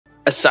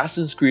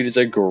Assassin's Creed is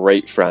a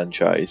great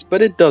franchise,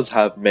 but it does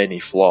have many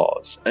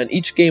flaws, and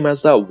each game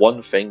has that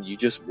one thing you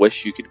just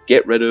wish you could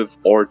get rid of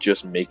or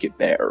just make it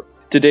better.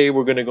 Today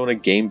we're going to go on a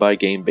game by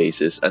game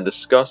basis and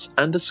discuss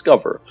and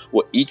discover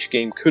what each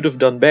game could have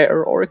done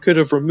better or it could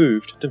have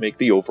removed to make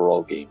the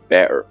overall game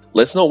better.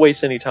 Let's not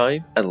waste any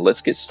time and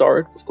let's get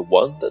started with the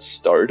one that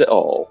started it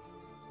all.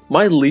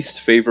 My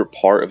least favourite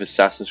part of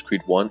Assassin's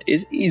Creed 1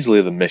 is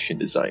easily the mission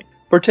design.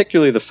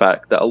 Particularly the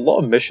fact that a lot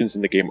of missions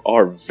in the game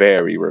are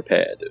very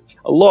repetitive.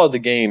 A lot of the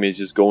game is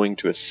just going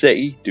to a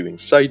city, doing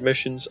side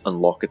missions,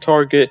 unlock a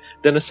target,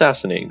 then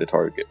assassinating the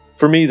target.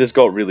 For me this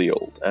got really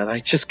old, and I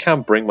just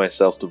can't bring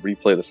myself to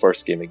replay the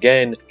first game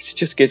again, because it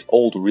just gets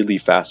old really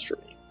fast for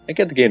me. I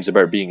get the game's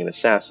about being an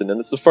assassin, and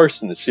it's the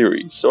first in the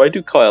series, so I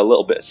do cut a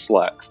little bit of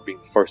slack for being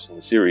the first in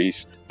the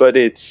series, but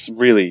it's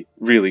really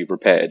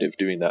repetitive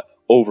doing that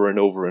over and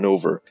over and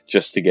over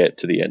just to get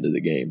to the end of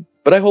the game.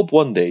 But I hope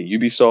one day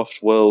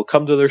Ubisoft will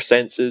come to their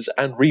senses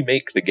and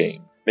remake the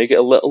game. Make it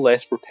a little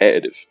less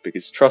repetitive,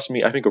 because trust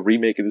me, I think a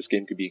remake of this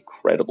game could be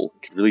incredible.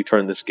 It could really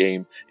turn this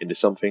game into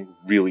something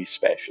really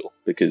special,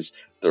 because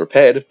the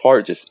repetitive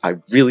part, I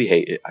really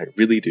hate it, I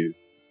really do.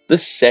 The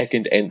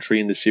second entry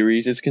in the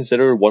series is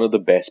considered one of the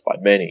best by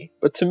many,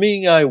 but to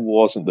me I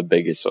wasn't the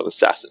biggest on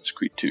Assassin's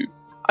Creed 2.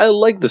 I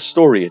like the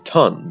story a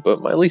ton,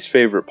 but my least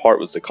favourite part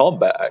was the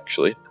combat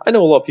actually. I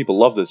know a lot of people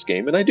love this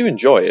game and I do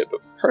enjoy it,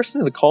 but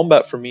personally the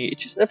combat for me, it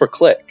just never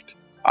clicked.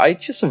 I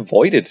just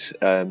avoided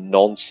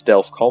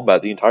non-stealth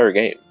combat the entire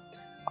game.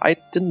 I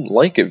didn't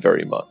like it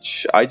very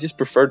much. I just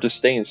preferred to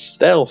stay in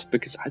stealth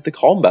because the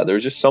combat, there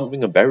was just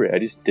something about it. I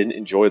just didn't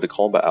enjoy the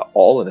combat at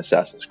all in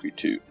Assassin's Creed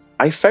 2.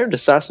 I found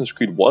Assassin's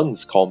Creed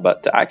 1's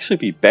combat to actually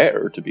be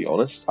better, to be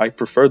honest. I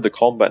preferred the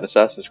combat in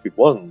Assassin's Creed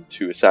 1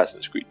 to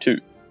Assassin's Creed 2.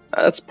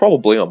 That's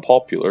probably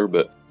unpopular,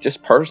 but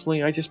just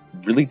personally, I just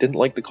really didn't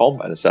like the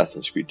combat in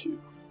Assassin's Creed 2.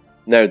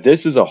 Now,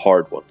 this is a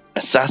hard one.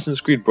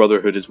 Assassin's Creed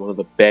Brotherhood is one of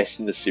the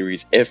best in the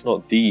series, if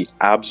not the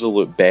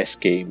absolute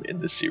best game in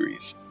the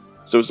series.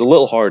 So it's a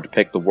little hard to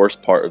pick the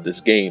worst part of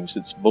this game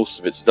since most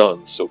of it's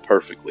done so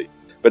perfectly.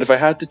 But if I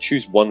had to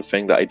choose one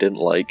thing that I didn't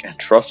like, and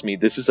trust me,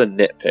 this is a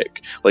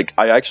nitpick.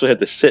 I actually had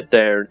to sit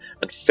down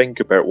and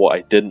think about what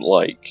I didn't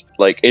like.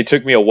 It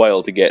took me a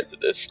while to get to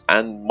this,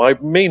 and my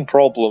main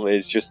problem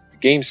is just the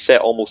game's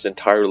set almost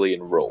entirely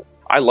in Rome.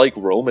 I like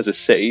Rome as a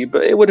city,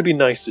 but it would have been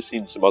nice to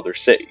see some other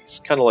cities,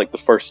 kind of like the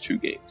first two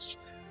games.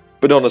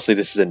 But honestly,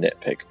 this is a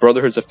nitpick.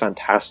 Brotherhood's a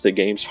fantastic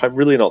game, so I'm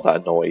really not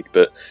that annoyed,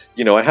 but,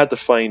 I had to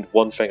find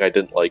one thing I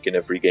didn't like in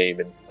every game,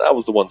 and that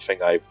was the one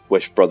thing I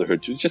wish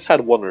Brotherhood just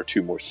had one or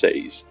two more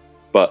cities.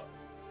 But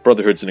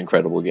Brotherhood's an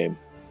incredible game.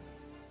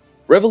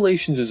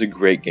 Revelations is a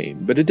great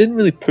game, but it didn't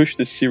really push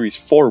the series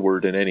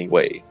forward in any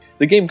way.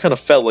 The game kind of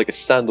felt like a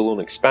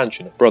standalone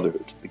expansion of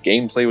Brotherhood. The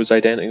gameplay was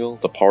identical,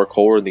 the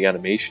parkour and the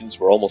animations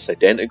were almost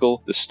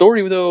identical. The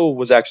story, though,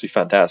 was actually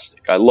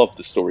fantastic. I loved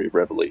the story of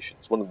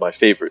Revelations, one of my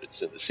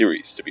favourites in the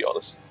series, to be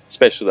honest.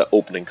 Especially that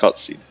opening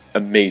cutscene.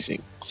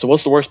 Amazing. So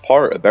what's the worst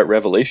part about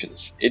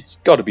Revelations? It's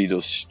gotta be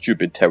those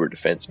stupid tower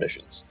defense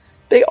missions.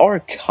 They are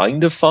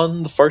kind of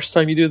fun the first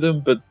time you do them,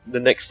 but the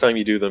next time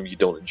you do them, you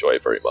don't enjoy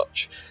it very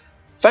much.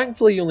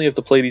 Thankfully, you only have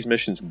to play these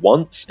missions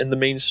once in the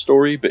main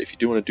story, but if you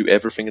do want to do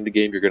everything in the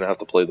game, you're going to have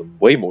to play them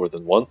way more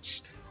than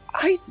once.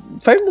 I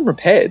found them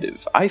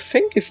repetitive. I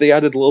think if they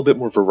added a little bit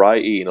more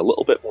variety and a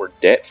little bit more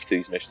depth to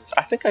these missions,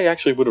 I think I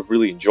actually would have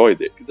really enjoyed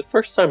it. The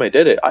first time I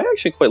did it, I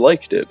actually quite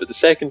liked it, but the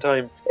second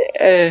time,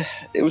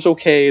 it was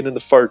okay, and then the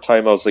third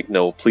time I was like,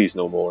 no, please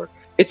no more.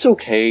 It's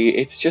okay,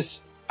 it's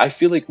just, I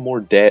feel like more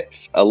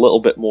depth, a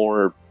little bit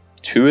more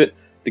to it.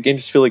 The game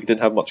just feel like it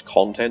didn't have much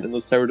content in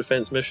those tower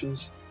defense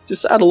missions.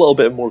 Just add a little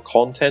bit more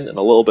content and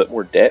a little bit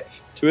more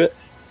depth to it,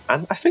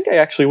 and I think I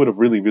actually would have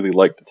really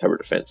liked the tower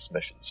defense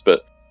missions,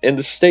 but in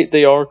the state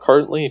they are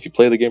currently, if you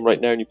play the game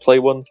right now and you play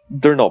one,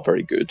 they're not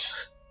very good.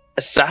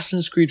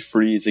 Assassin's Creed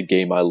 3 is a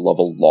game I love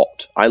a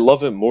lot. I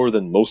love it more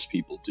than most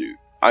people do.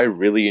 I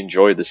really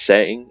enjoy the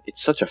setting.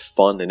 It's such a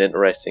fun and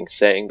interesting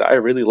setting that I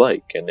really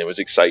like, and it was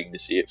exciting to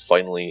see it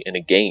finally in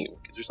a game,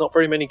 because there's not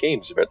very many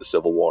games about the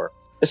Civil War.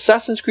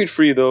 Assassin's Creed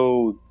 3,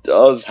 though,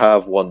 does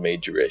have one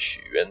major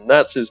issue, and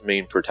that's his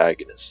main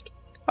protagonist.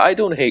 I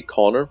don't hate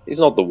Connor, he's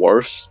not the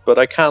worst, but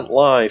I can't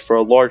lie, for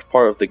a large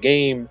part of the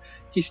game,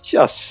 he's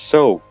just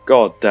so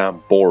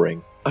goddamn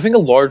boring. I think a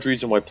large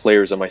reason why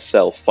players and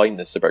myself find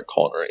this about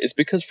Connor is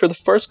because for the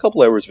first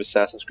couple hours of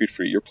Assassin's Creed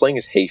 3, you're playing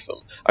as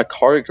Haytham, a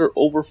character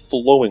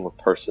overflowing with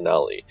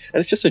personality,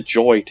 and it's just a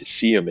joy to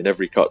see him in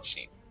every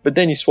cutscene. But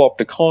then you swap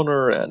to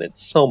Connor, and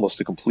it's almost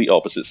the complete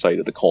opposite side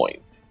of the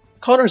coin.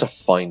 Connor's a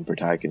fine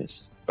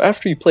protagonist, but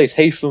after you play as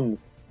Haytham,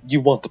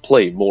 you want to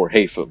play more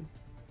Haytham.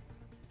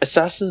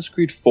 Assassin's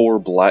Creed 4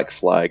 Black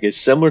Flag is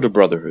similar to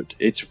Brotherhood.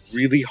 It's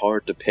really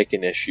hard to pick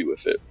an issue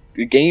with it.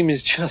 The game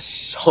is just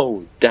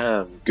so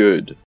damn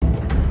good.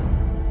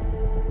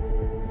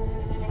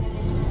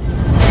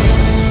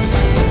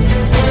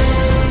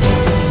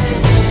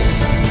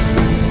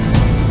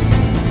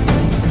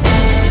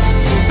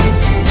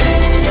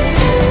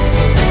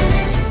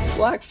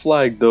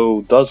 Flag,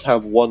 though, does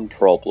have one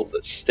problem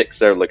that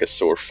sticks out like a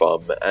sore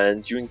thumb,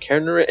 and you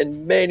encounter it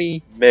in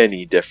many,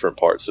 many different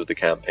parts of the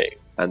campaign.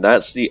 And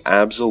that's the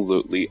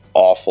absolutely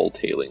awful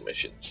tailing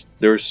missions.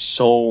 There are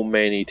so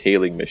many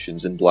tailing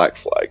missions in Black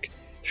Flag.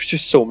 There's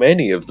just so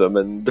many of them,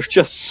 and they're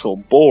just so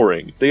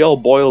boring. They all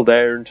boil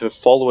down to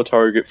follow a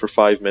target for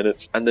 5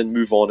 minutes and then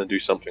move on and do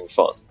something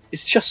fun.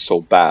 It's just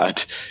so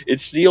bad.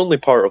 It's the only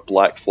part of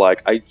Black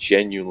Flag I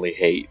genuinely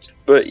hate.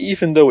 But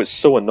even though it's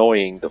so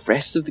annoying, the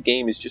rest of the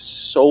game is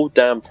just so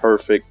damn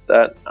perfect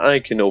that I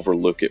can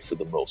overlook it for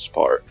the most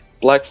part.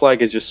 Black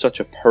Flag is just such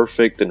a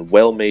perfect and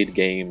well-made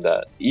game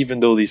that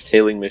even though these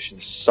tailing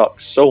missions suck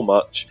so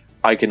much,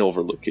 I can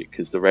overlook it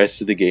because the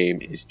rest of the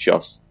game is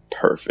just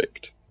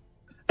perfect.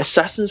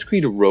 Assassin's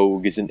Creed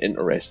Rogue is an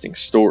interesting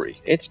story.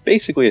 It's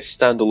basically a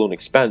standalone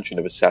expansion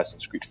of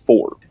Assassin's Creed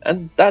 4,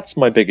 and that's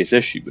my biggest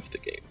issue with the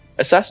game.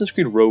 Assassin's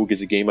Creed Rogue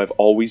is a game I've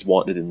always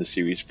wanted in the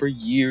series for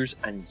years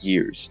and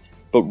years,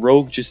 but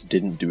Rogue just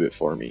didn't do it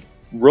for me.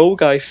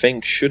 Rogue, I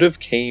think, should have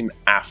came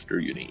after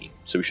Unity,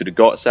 so we should have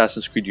got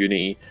Assassin's Creed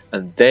Unity,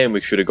 and then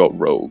we should have got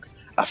Rogue.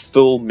 A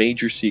full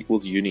major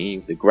sequel to Unity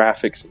with the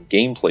graphics and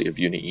gameplay of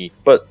Unity,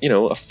 but,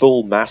 a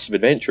full massive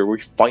adventure where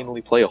we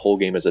finally play a whole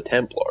game as a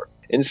Templar.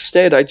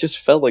 Instead, I just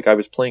felt like I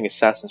was playing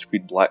Assassin's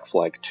Creed Black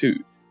Flag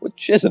 2,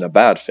 which isn't a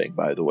bad thing,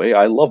 by the way.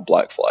 I love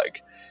Black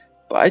Flag.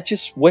 But I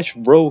just wish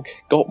Rogue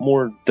got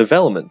more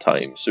development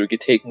time so we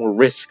could take more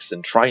risks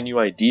and try new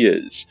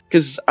ideas.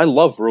 Because I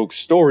love Rogue's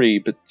story,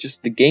 but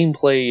just the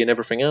gameplay and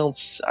everything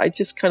else, I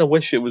just kind of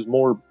wish it was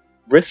more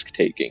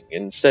risk-taking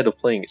instead of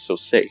playing it so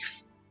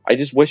safe. I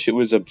just wish it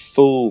was a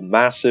full,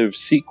 massive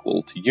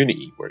sequel to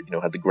Unity, where,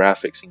 had the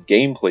graphics and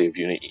gameplay of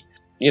Unity.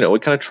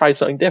 It kind of tried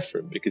something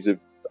different, because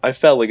I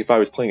felt like if I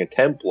was playing a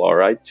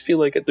Templar, I feel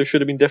like there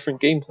should have been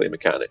different gameplay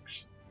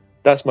mechanics.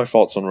 That's my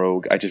thoughts on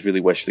Rogue. I just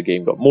really wish the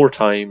game got more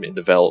time in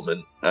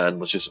development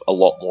and was just a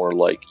lot more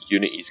like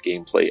Unity's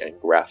gameplay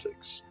and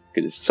graphics.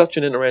 Because it's such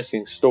an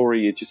interesting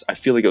story, I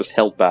feel like it was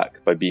held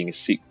back by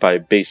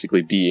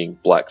basically being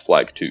Black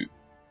Flag 2.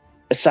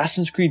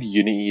 Assassin's Creed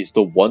Unity is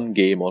the one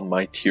game on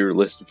my tier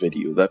list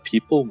video that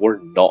people were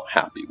not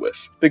happy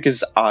with,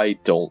 because I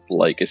don't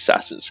like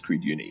Assassin's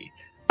Creed Unity,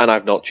 and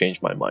I've not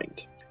changed my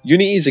mind.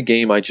 Unity is a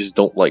game I just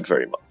don't like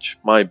very much.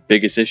 My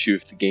biggest issue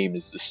with the game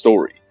is the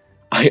story.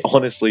 I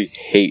honestly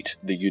hate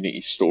the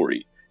Unity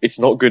story. It's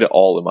not good at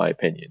all in my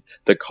opinion.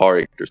 The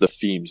characters, the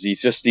themes,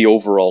 just the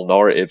overall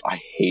narrative, I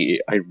hate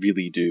it, I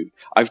really do.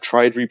 I've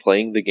tried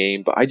replaying the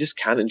game, but I just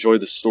can't enjoy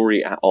the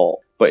story at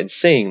all. But in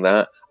saying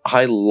that,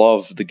 I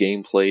love the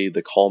gameplay,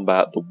 the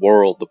combat, the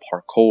world, the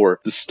parkour.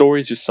 The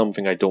story is just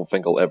something I don't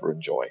think I'll ever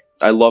enjoy.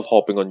 I love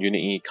hopping on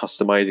Unity,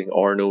 customizing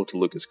Arno to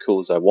look as cool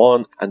as I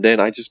want, and then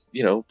I just,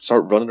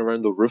 start running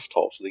around the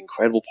rooftops, the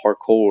incredible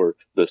parkour,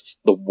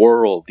 the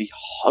world, the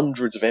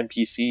hundreds of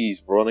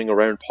NPCs running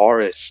around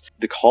Paris,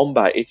 the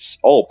combat, it's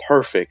all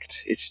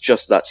perfect. It's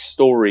just that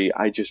story,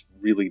 I just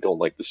really don't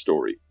like the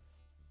story.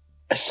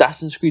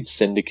 Assassin's Creed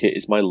Syndicate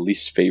is my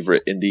least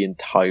favourite in the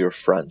entire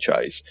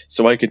franchise,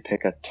 so I could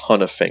pick a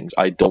ton of things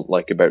I don't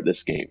like about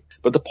this game.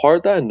 But the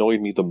part that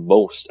annoyed me the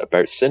most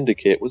about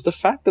Syndicate was the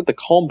fact that the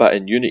combat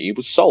in Unity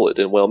was solid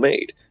and well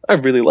made. I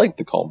really liked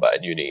the combat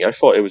in Unity, I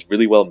thought it was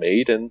really well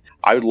made and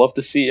I would love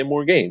to see it in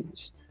more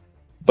games.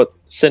 But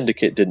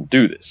Syndicate didn't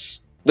do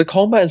this. The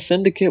combat in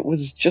Syndicate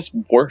was just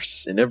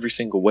worse in every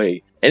single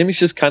way. Enemies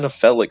just kind of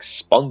felt like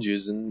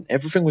sponges and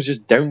everything was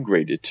just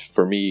downgraded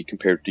for me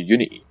compared to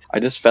Unity. I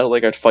just felt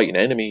like I'd fight an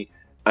enemy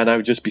and I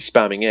would just be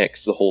spamming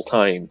X the whole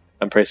time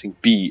and pressing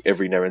B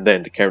every now and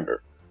then to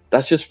counter.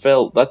 That's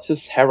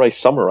just how I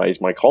summarize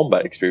my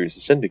combat experience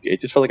in Syndicate. It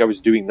just felt like I was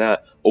doing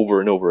that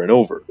over and over and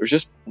over. There's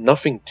just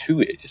nothing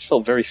to it. It just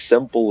felt very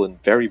simple and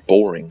very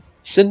boring.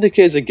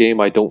 Syndicate is a game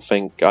I don't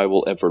think I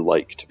will ever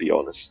like, to be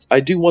honest.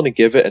 I do want to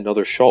give it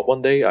another shot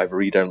one day. I've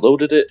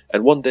re-downloaded it,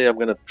 and one day I'm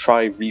going to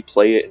try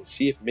replay it and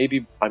see if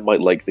maybe I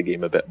might like the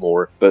game a bit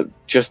more, but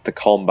just the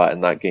combat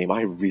in that game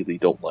I really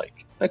don't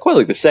like. I quite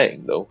like the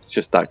setting though, it's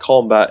just that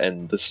combat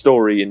and the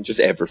story and just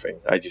everything.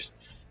 I just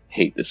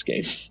hate this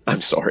game.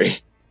 I'm sorry.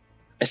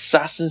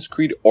 Assassin's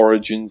Creed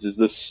Origins is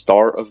the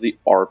start of the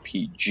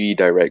RPG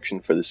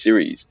direction for the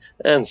series,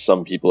 and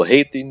some people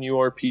hate the new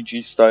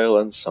RPG style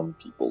and some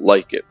people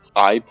like it.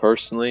 I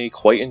personally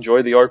quite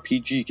enjoy the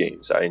RPG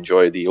games. I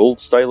enjoy the old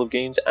style of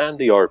games and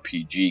the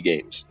RPG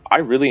games. I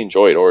really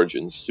enjoyed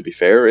Origins, to be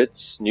fair.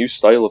 Its new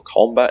style of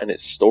combat and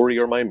its story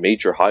are my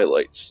major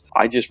highlights.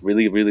 I just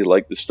really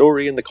liked the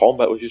story, and the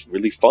combat was just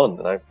really fun,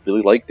 and I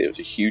really liked it. It was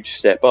a huge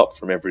step up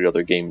from every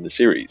other game in the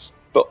series.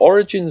 But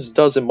Origins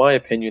does, in my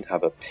opinion,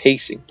 have a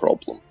pacing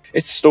problem.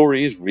 Its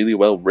story is really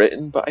well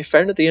written, but I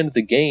found at the end of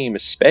the game,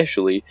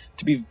 especially,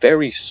 to be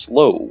very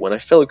slow when I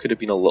felt it could have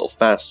been a little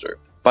faster.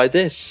 By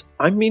this,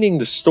 I'm meaning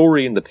the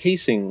story and the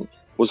pacing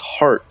was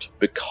hurt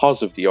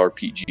because of the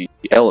RPG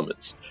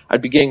elements.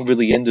 I'd be getting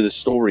really into the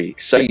story,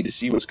 excited to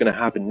see what's going to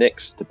happen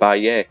next to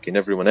Bayek and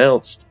everyone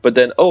else, but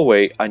then, oh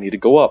wait, I need to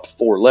go up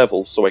 4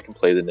 levels so I can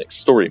play the next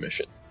story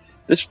mission.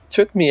 This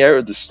took me out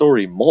of the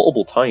story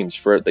multiple times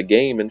throughout the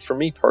game, and for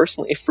me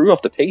personally, it threw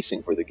off the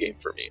pacing for the game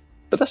for me.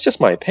 But that's just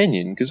my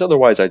opinion, because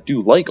otherwise I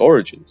do like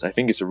Origins. I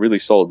think it's a really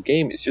solid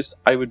game. It's just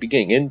I would be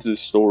getting into the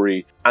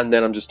story, and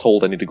then I'm just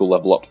told I need to go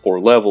level up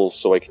 4 levels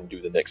so I can do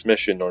the next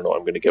mission, or no,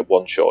 I'm going to get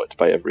one-shot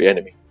by every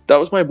enemy.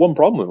 That was my one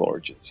problem with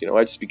Origins.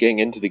 I'd just be getting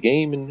into the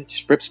game, and it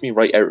just rips me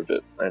right out of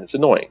it. And it's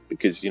annoying,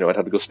 because, I'd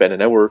have to go spend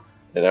an hour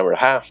and a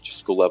half just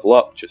to go level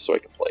up, just so I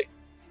can play.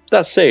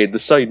 That said, the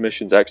side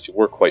missions actually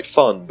were quite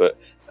fun, but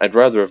I'd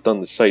rather have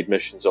done the side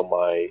missions on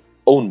my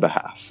own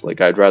behalf.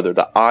 I'd rather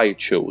that I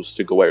chose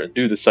to go out and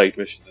do the side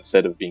missions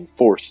instead of being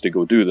forced to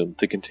go do them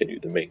to continue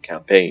the main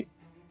campaign.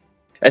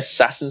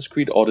 Assassin's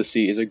Creed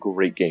Odyssey is a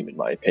great game in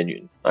my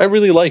opinion. I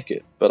really like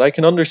it, but I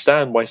can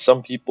understand why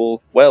some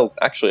people, well,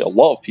 actually a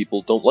lot of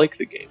people don't like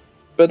the game.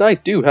 But I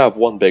do have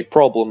one big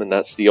problem, and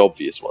that's the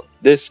obvious one.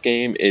 This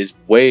game is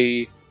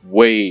way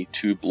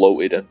too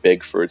bloated and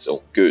big for its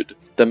own good.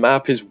 The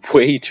map is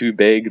way too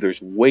big,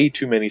 there's way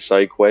too many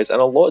side quests, and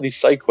a lot of these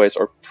side quests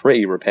are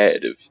pretty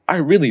repetitive. I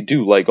really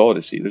do like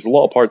Odyssey, there's a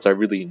lot of parts I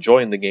really enjoy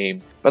in the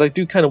game, but I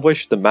do kind of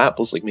wish the map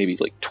was maybe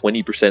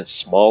 20%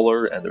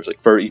 smaller and there's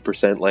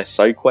 30% less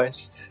side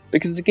quests,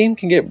 because the game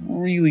can get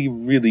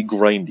really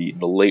grindy in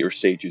the later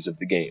stages of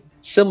the game.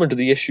 Similar to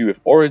the issue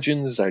of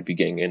Origins, I'd be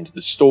getting into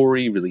the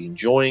story, really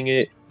enjoying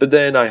it, but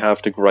then I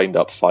have to grind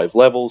up 5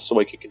 levels so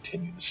I can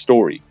continue the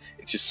story.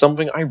 It's just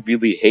something I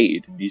really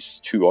hated in these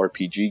two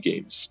RPG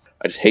games.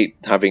 I just hate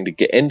having to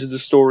get into the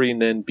story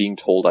and then being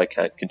told I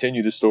can't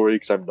continue the story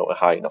because I'm not a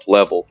high enough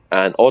level.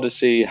 And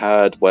Odyssey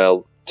had,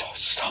 well,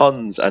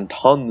 tons and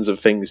tons of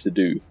things to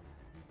do.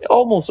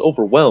 Almost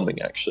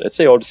overwhelming, actually. I'd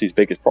say Odyssey's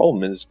biggest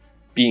problem is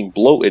being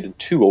bloated and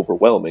too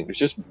overwhelming. There's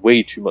just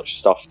way too much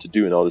stuff to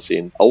do in Odyssey,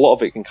 and a lot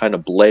of it can kind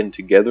of blend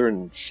together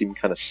and seem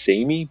kind of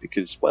samey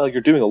because, well,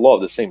 you're doing a lot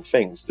of the same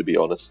things, to be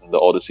honest, in the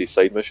Odyssey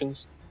side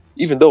missions.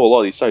 Even though a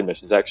lot of these side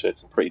missions actually had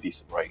some pretty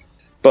decent writing.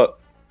 But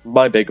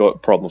my big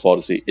problem with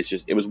Odyssey is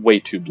just it was way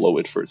too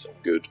bloated for its own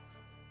good.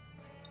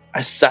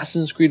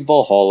 Assassin's Creed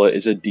Valhalla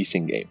is a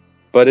decent game,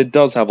 but it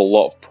does have a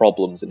lot of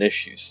problems and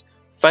issues.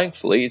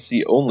 Thankfully, it's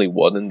the only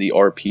one in the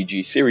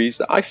RPG series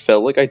that I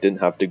felt like I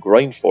didn't have to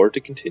grind for to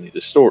continue the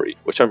story,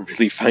 which I'm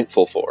really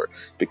thankful for,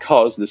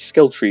 because the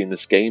skill tree in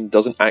this game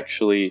doesn't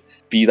actually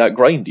be that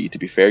grindy. To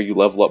be fair, you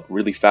level up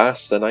really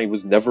fast, and I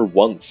was never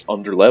once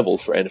under-leveled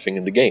for anything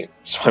in the game,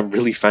 so I'm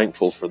really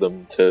thankful for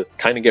them to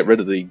kind of get rid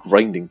of the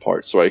grinding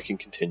part so I can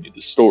continue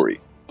the story.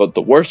 But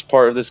the worst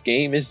part of this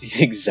game is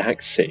the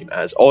exact same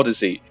as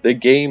Odyssey. The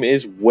game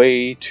is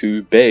way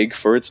too big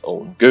for its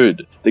own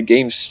good. The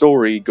game's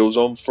story goes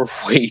on for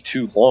way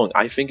too long.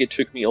 I think it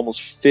took me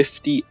almost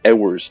 50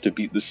 hours to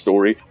beat the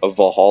story of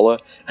Valhalla,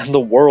 and the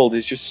world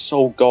is just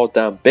so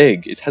goddamn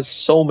big. It has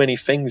so many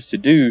things to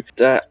do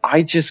that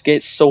I just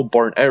get so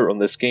burnt out on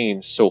this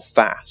game so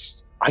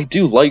fast. I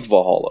do like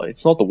Valhalla,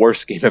 it's not the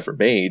worst game ever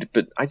made,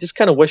 but I just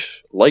kind of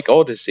wish, like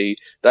Odyssey,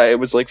 that it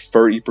was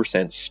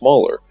 30%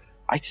 smaller.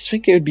 I just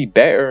think it would be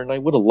better, and I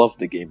would have loved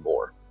the game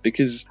more,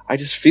 because I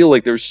just feel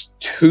like there's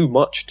too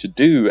much to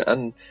do,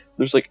 and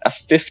there's a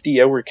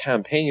 50-hour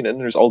campaign,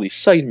 and there's all these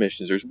side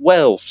missions, there's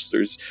wealths,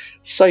 there's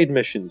side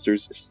missions,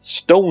 there's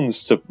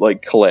stones to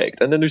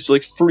collect, and then there's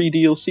free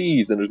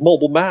DLCs, and there's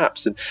multiple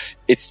maps, and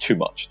it's too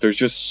much. There's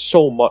just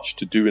so much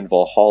to do in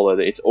Valhalla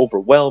that it's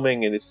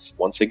overwhelming, and it's,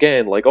 once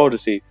again, like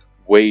Odyssey,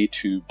 way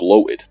too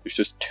bloated. There's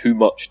just too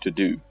much to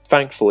do.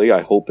 Thankfully,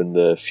 I hope in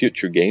the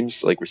future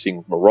games, like we're seeing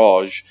with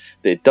Mirage,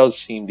 that it does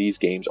seem these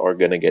games are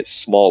going to get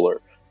smaller.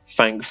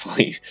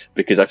 Thankfully,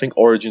 because I think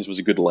Origins was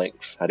a good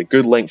length. Had a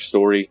good length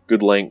story,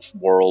 good length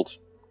world,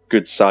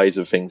 good size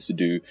of things to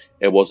do.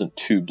 It wasn't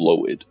too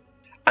bloated.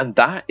 And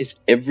that is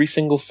every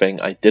single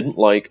thing I didn't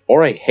like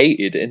or I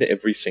hated in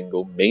every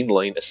single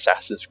mainline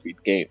Assassin's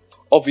Creed game.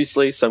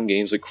 Obviously, some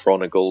games like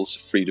Chronicles,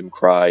 Freedom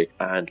Cry,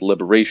 and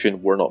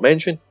Liberation were not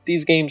mentioned.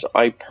 These games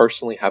I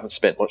personally haven't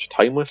spent much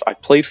time with. I've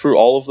played through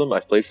all of them.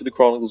 I've played through the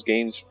Chronicles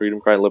games,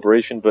 Freedom Cry, and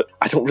Liberation, but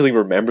I don't really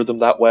remember them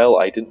that well.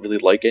 I didn't really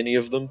like any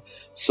of them,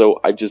 so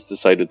I've just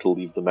decided to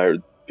leave them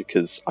out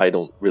because I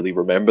don't really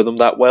remember them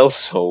that well,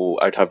 so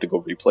I'd have to go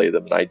replay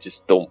them, and I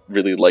just don't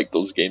really like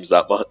those games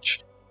that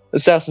much.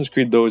 Assassin's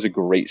Creed, though, is a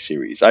great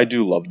series. I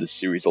do love this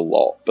series a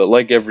lot, but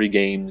like every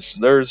games,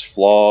 there's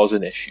flaws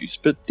and issues,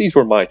 but these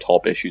were my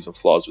top issues and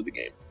flaws with the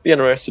game. Be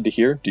interested to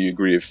hear, do you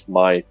agree with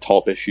my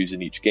top issues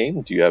in each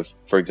game? Do you have,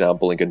 for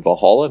example, in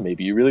Valhalla,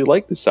 maybe you really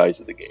like the size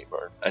of the game,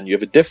 and you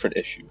have a different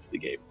issue with the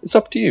game? It's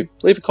up to you.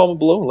 Leave a comment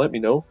below and let me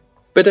know.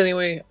 But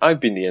anyway, I've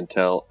been the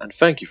Intel, and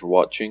thank you for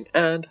watching,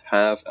 and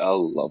have a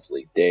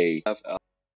lovely day.